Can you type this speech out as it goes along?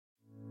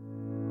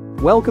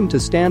Welcome to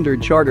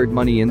Standard Chartered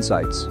Money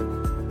Insights,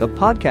 a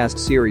podcast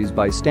series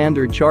by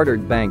Standard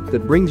Chartered Bank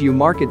that brings you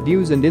market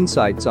views and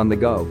insights on the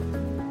go.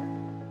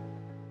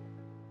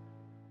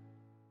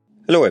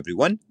 Hello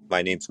everyone,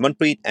 my name's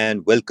Manpreet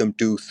and welcome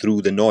to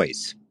Through the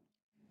Noise.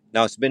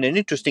 Now, it's been an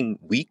interesting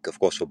week, of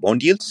course, for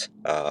bond yields.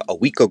 A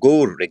week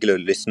ago, regular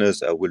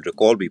listeners will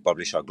recall we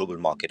published our global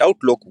market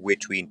outlook,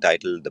 which we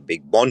entitled The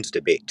Big Bonds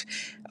Debate.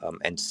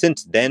 And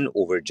since then,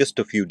 over just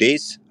a few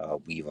days,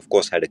 we've, of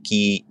course, had a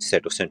key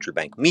set of central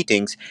bank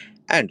meetings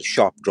and a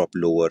sharp drop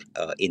lower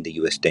in the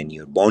US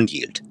 10-year bond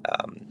yield.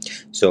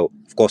 So,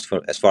 of course,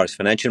 as far as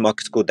financial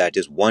markets go, that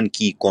is one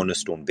key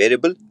cornerstone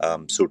variable.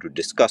 So to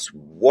discuss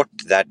what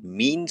that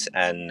means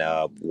and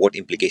what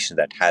implications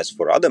that has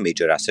for other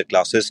major asset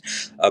classes,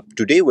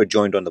 today we're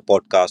joined on the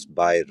podcast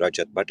by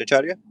Rajat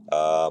Bhattacharya,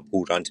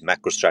 who runs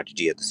macro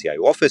strategy at the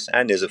CIO office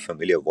and is a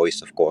familiar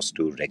voice, of course,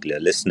 to regular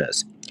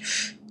listeners.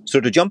 So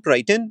to jump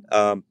right in,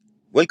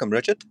 welcome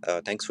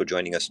Rajat. Thanks for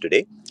joining us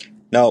today.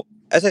 Now,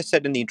 as I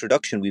said in the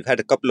introduction, we've had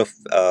a couple of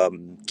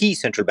key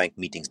central bank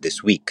meetings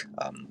this week.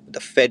 The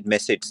Fed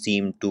message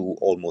seemed to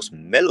almost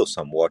mellow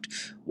somewhat,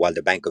 while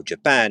the Bank of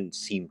Japan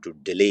seemed to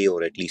delay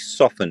or at least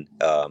soften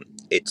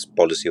its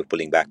policy of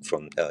pulling back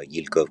from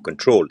yield curve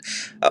control.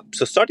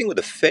 So starting with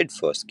the Fed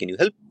first, can you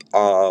help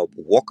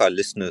walk our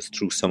listeners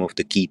through some of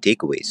the key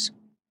takeaways?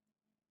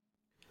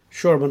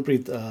 Sure,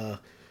 Manpreet.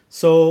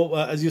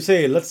 As you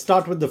say, let's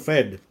start with the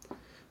Fed.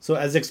 So,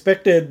 as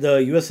expected,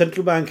 the US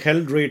Central Bank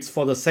held rates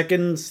for the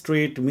second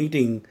straight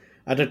meeting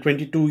at a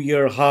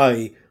 22-year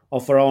high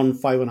of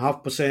around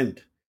 5.5%.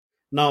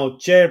 Now,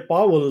 Chair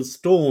Powell's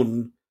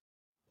tone,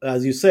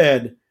 as you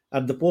said,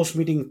 at the post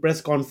meeting press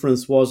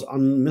conference was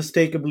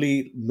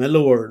unmistakably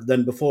mellower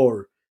than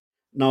before.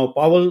 Now,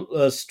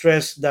 Powell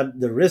stressed that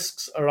the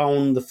risks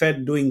around the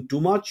Fed doing too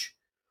much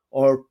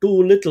or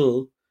too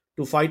little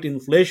to fight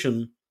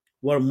inflation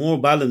were more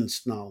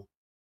balanced now.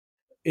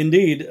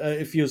 Indeed,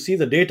 if you see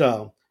the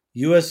data,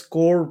 US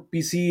core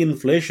PCE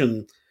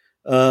inflation,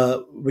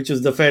 which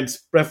is the Fed's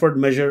preferred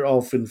measure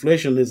of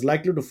inflation, is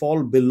likely to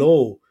fall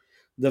below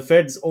the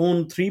Fed's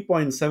own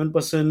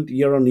 3.7%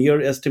 year on year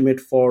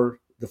estimate for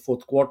the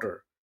fourth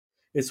quarter.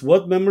 It's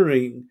worth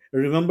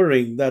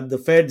remembering that the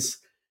Fed's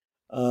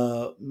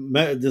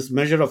this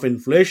measure of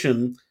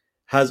inflation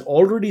has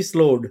already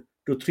slowed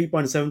to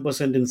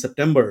 3.7% in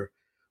September,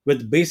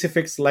 with base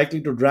effects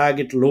likely to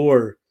drag it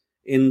lower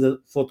in the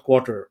fourth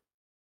quarter.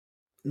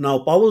 Now,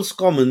 Powell's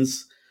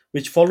comments,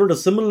 which followed a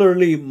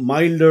similarly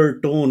milder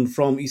tone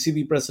from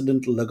ECB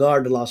President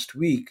Lagarde last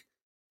week,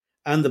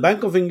 and the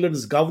Bank of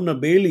England's Governor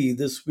Bailey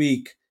this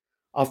week,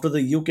 after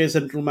the UK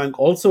Central Bank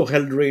also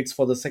held rates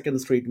for the second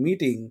straight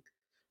meeting,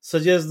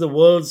 suggest the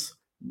world's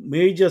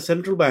major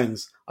central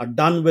banks are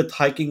done with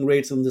hiking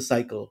rates in this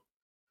cycle.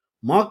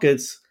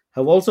 Markets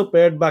have also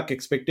pared back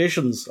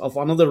expectations of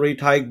another rate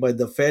hike by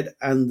the Fed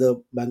and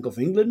the Bank of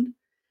England,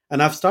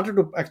 and have started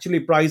to actually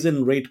price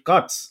in rate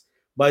cuts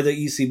by the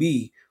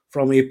ECB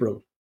from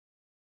April.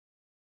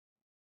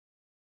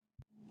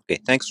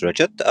 Okay, thanks,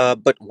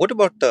 Rajat. But what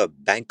about the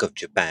Bank of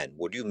Japan?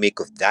 What do you make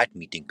of that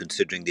meeting,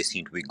 considering they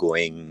seem to be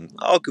going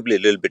arguably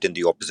a little bit in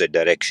the opposite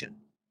direction?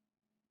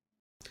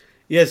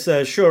 Yes,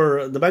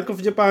 sure. The Bank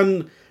of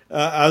Japan,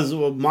 as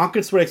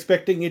markets were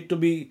expecting it to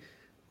be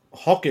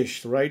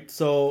hawkish, right?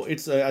 So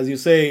it's as you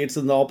say, it's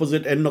in the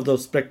opposite end of the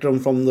spectrum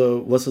from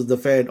the versus the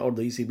Fed or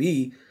the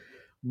ECB.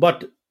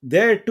 But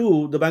there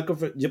too, the Bank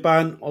of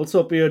Japan also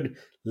appeared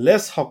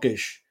less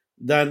hawkish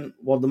than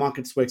what the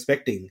markets were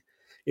expecting.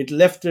 It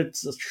left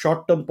its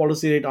short-term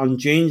policy rate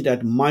unchanged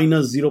at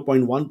minus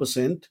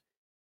 0.1%.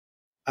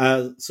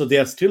 So they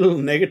are still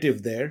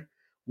negative there,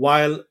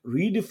 while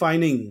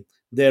redefining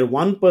their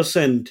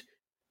 1%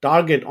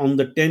 target on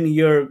the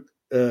 10-year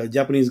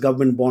Japanese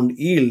government bond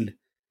yield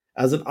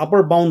as an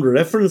upper bound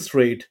reference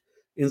rate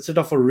instead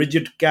of a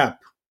rigid cap.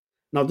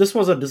 Now, this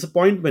was a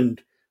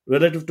disappointment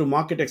relative to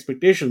market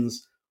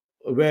expectations,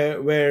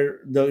 where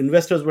the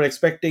investors were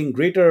expecting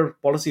greater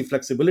policy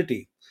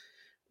flexibility.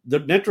 The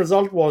net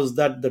result was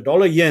that the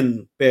dollar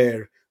yen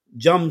pair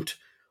jumped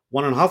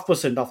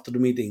 1.5% after the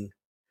meeting.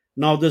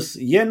 Now, this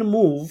yen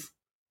move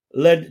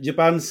led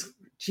Japan's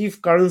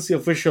chief currency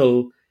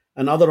official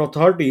and other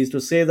authorities to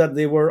say that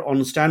they were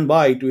on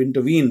standby to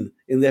intervene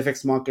in the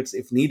FX markets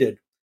if needed.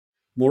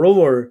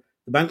 Moreover,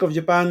 the Bank of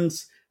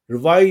Japan's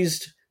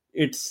revised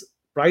its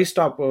priced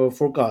up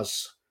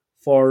forecasts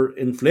for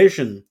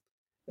inflation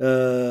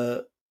uh,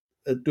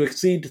 to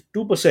exceed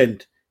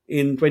 2%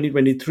 in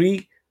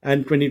 2023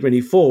 and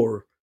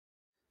 2024.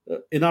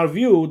 In our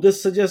view,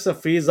 this suggests a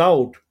phase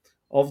out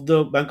of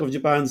the Bank of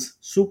Japan's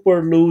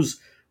super loose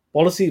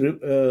policy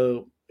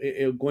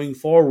going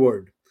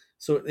forward.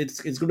 So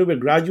it's going to be a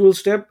gradual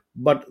step,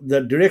 but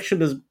the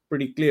direction is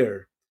pretty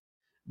clear.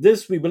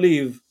 This, we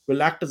believe,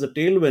 will act as a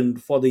tailwind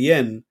for the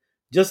yen,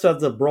 just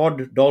as the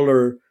broad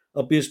dollar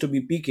appears to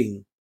be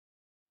peaking.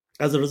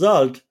 As a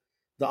result,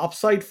 the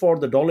upside for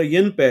the dollar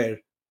yen pair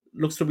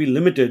looks to be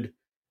limited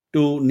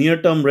to near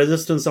term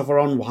resistance of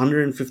around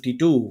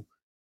 152.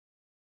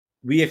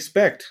 We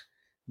expect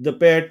the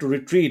pair to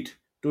retreat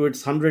to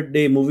its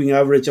 100-day moving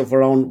average of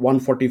around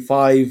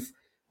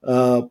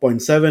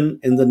 145.7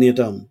 in the near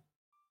term.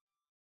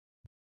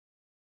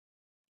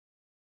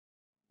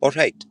 All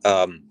right.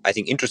 I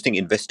think interesting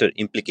investor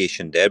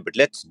implication there, but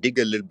let's dig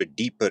a little bit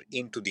deeper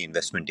into the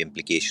investment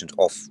implications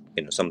of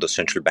some of the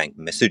central bank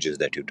messages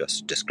that you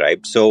just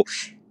described. So,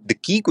 the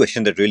key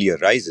question that really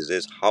arises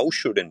is how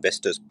should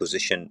investors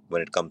position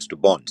when it comes to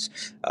bonds?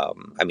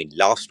 I mean,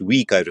 last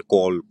week I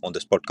recall on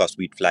this podcast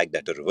we'd flagged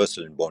that a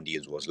reversal in bond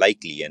yields was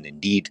likely, and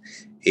indeed,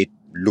 it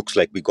looks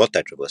like we got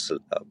that reversal.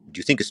 Do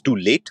you think it's too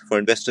late for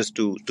investors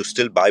to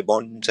still buy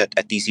bonds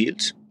at these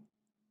yields?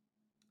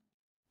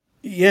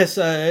 Yes,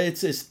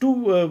 it's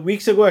 2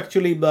 weeks ago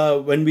actually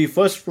when we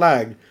first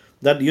flagged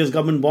that U.S.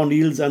 government bond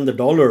yields and the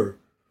dollar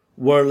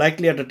were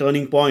likely at a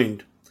turning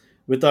point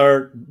with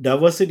our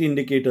diversity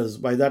indicators.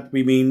 By that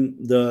we mean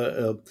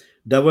the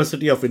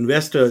diversity of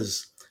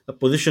investors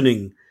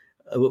positioning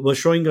was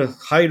showing a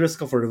high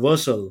risk of a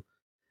reversal.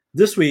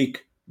 This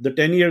week, the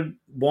 10-year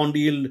bond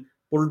yield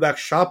pulled back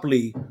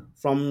sharply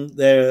from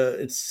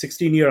its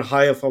 16-year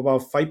high of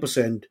about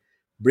 5%,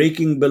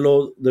 breaking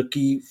below the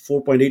key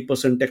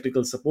 4.8%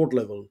 technical support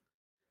level,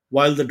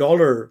 while the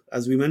dollar,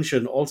 as we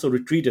mentioned, also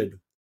retreated.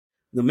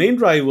 The main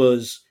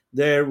drivers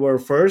there were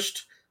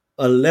first,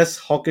 a less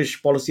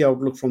hawkish policy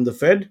outlook from the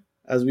Fed,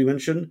 as we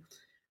mentioned,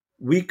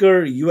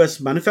 weaker US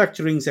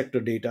manufacturing sector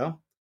data,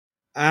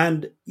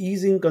 and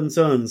easing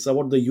concerns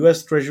about the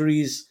US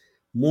Treasury's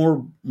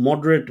more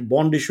moderate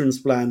bond issuance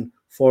plan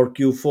for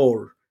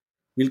Q4.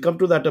 We'll come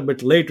to that a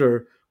bit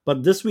later,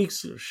 but this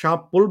week's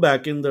sharp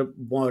pullback in the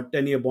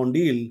 10-year bond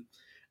deal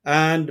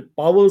and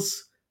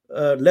Powell's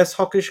less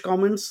hawkish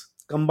comments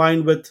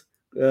combined with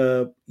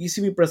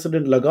ECB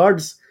President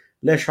Lagarde's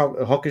less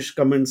hawkish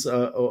comments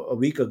a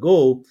week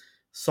ago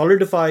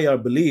solidify our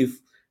belief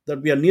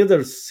that we are near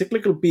the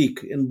cyclical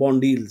peak in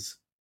bond deals.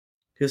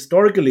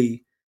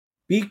 Historically,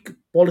 peak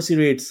policy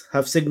rates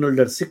have signaled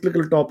a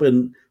cyclical top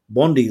in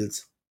bond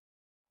yields.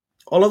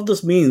 All of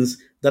this means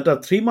that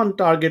a 3 month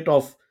target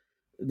of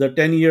the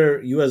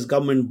 10-year US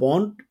government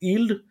bond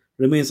yield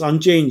remains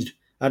unchanged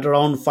at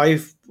around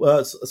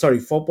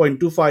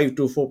 4.25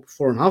 to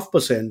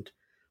 4.5%,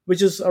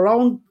 which is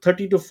around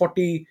 30 to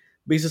 40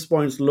 basis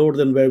points lower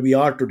than where we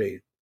are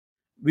today.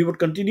 We would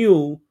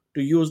continue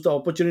to use the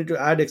opportunity to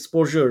add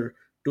exposure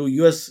to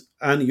US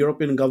and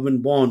European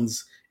government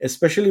bonds,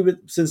 especially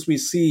since we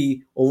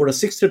see over a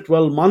 6 to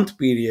 12-month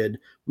period,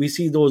 we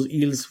see those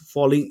yields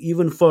falling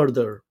even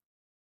further.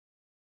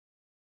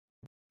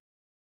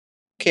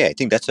 Okay, I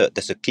think that's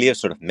a clear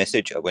sort of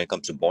message when it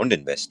comes to bond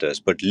investors.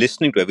 But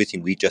listening to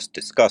everything we just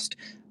discussed,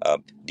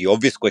 the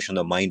obvious question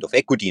on the mind of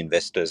equity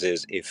investors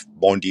is if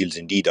bond yields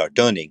indeed are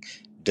turning,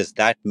 does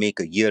that make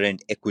a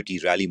year-end equity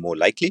rally more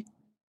likely?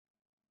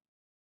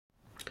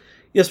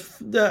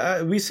 Yes,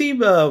 we see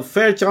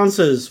fair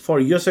chances for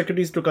US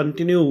equities to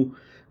continue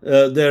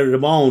their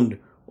rebound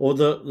over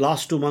the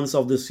last 2 months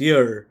of this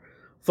year.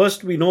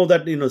 First, we know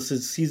that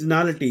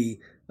seasonality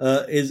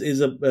is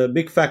a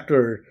big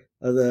factor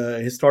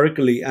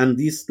historically, and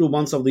these 2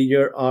 months of the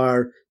year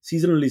are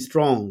seasonally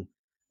strong.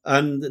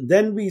 And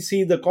then we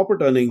see the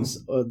corporate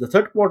earnings. The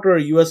third quarter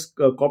US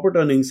corporate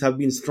earnings have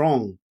been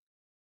strong.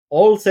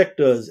 All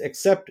sectors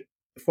except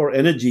for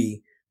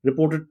energy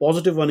reported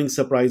positive earnings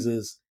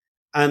surprises,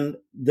 and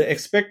the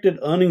expected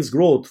earnings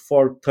growth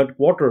for third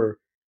quarter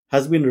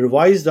has been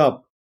revised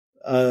up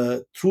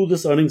through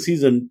this earnings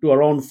season to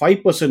around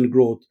 5%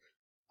 growth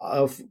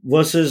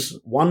versus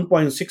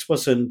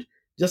 1.6%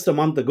 just a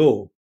month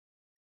ago.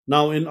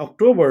 Now, in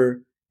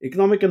October,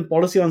 economic and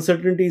policy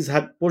uncertainties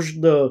had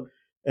pushed the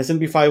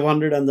S&P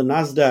 500 and the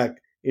Nasdaq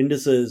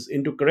indices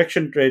into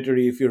correction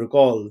territory, if you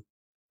recall.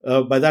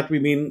 By that we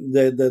mean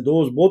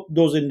those both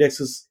those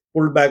indexes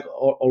pulled back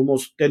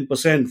almost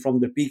 10% from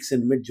the peaks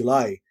in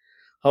mid-July.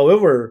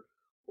 However,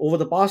 over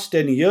the past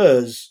 10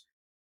 years,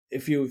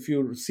 if you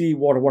see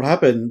what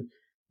happened,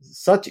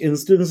 such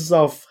instances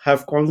of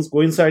have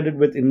coincided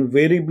with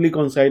invariably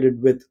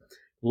coincided with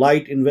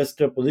light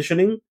investor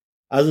positioning,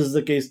 as is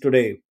the case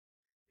today.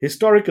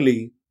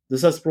 Historically,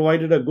 this has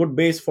provided a good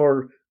base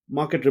for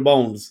market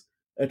rebounds,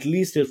 at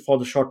least for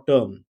the short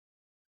term.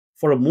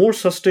 For a more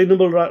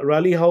sustainable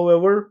rally,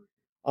 however,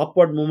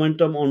 upward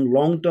momentum on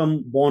long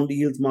term bond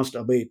yields must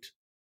abate.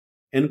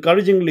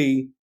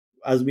 Encouragingly,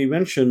 as we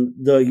mentioned,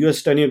 the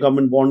US 10-year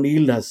government bond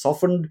yield has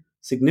softened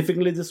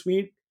significantly this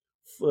week.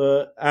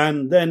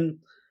 And then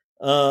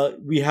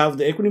we have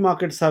the equity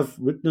markets have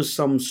witnessed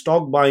some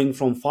stock buying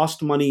from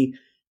fast money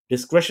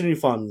discretionary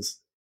funds,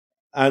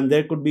 and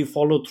there could be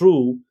follow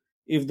through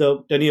if the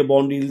 10-year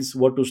bond yields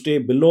were to stay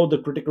below the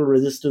critical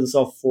resistance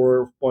of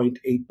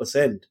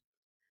 4.8%.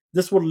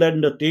 This would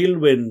lend a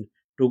tailwind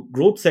to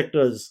growth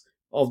sectors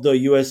of the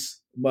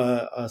US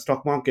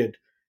stock market,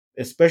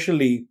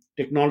 especially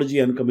technology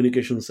and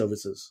communication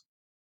services.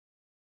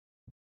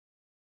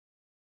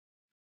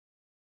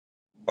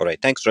 All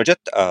right, thanks, Rajat.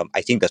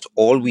 I think that's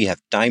all we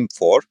have time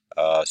for.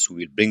 So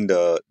we'll bring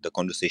the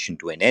conversation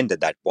to an end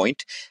at that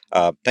point.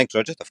 Thanks,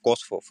 Rajat, of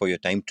course, for your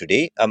time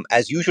today.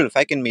 As usual, if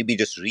I can maybe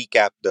just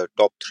recap the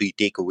top three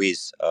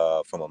takeaways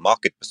from a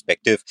market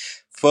perspective.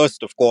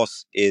 First, of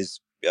course, is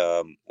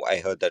I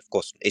heard that, of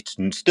course, it's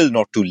still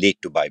not too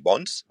late to buy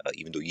bonds,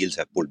 even though yields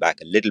have pulled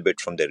back a little bit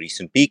from their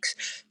recent peaks.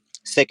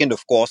 Second,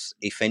 of course,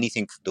 if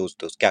anything, those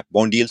cap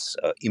bond deals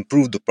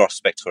improve the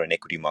prospects for an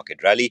equity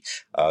market rally.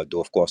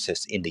 Though, of course,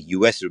 as in the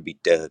US, it will be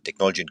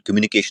technology and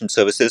communication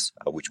services,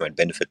 which might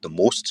benefit the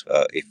most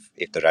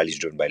if the rally is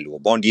driven by lower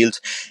bond yields.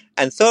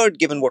 And third,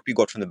 given what we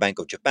got from the Bank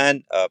of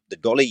Japan, the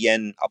dollar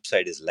yen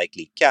upside is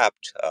likely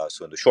capped.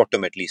 So in the short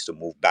term, at least, a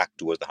move back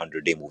towards the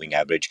 100-day moving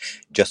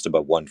average, just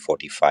above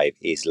 145,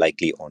 is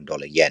likely on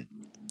dollar yen.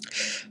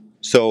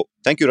 So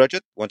thank you,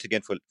 Rajat, once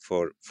again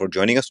for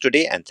joining us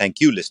today. And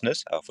thank you,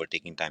 listeners, for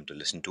taking time to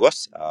listen to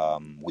us.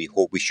 We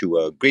wish you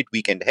a great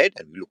weekend ahead,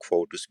 and we look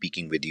forward to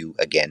speaking with you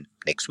again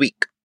next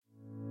week.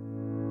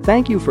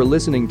 Thank you for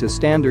listening to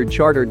Standard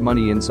Chartered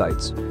Money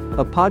Insights,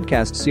 a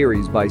podcast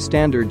series by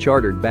Standard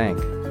Chartered Bank.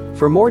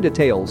 For more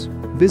details,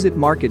 visit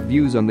Market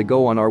Views on the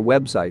Go on our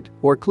website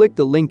or click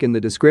the link in the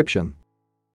description.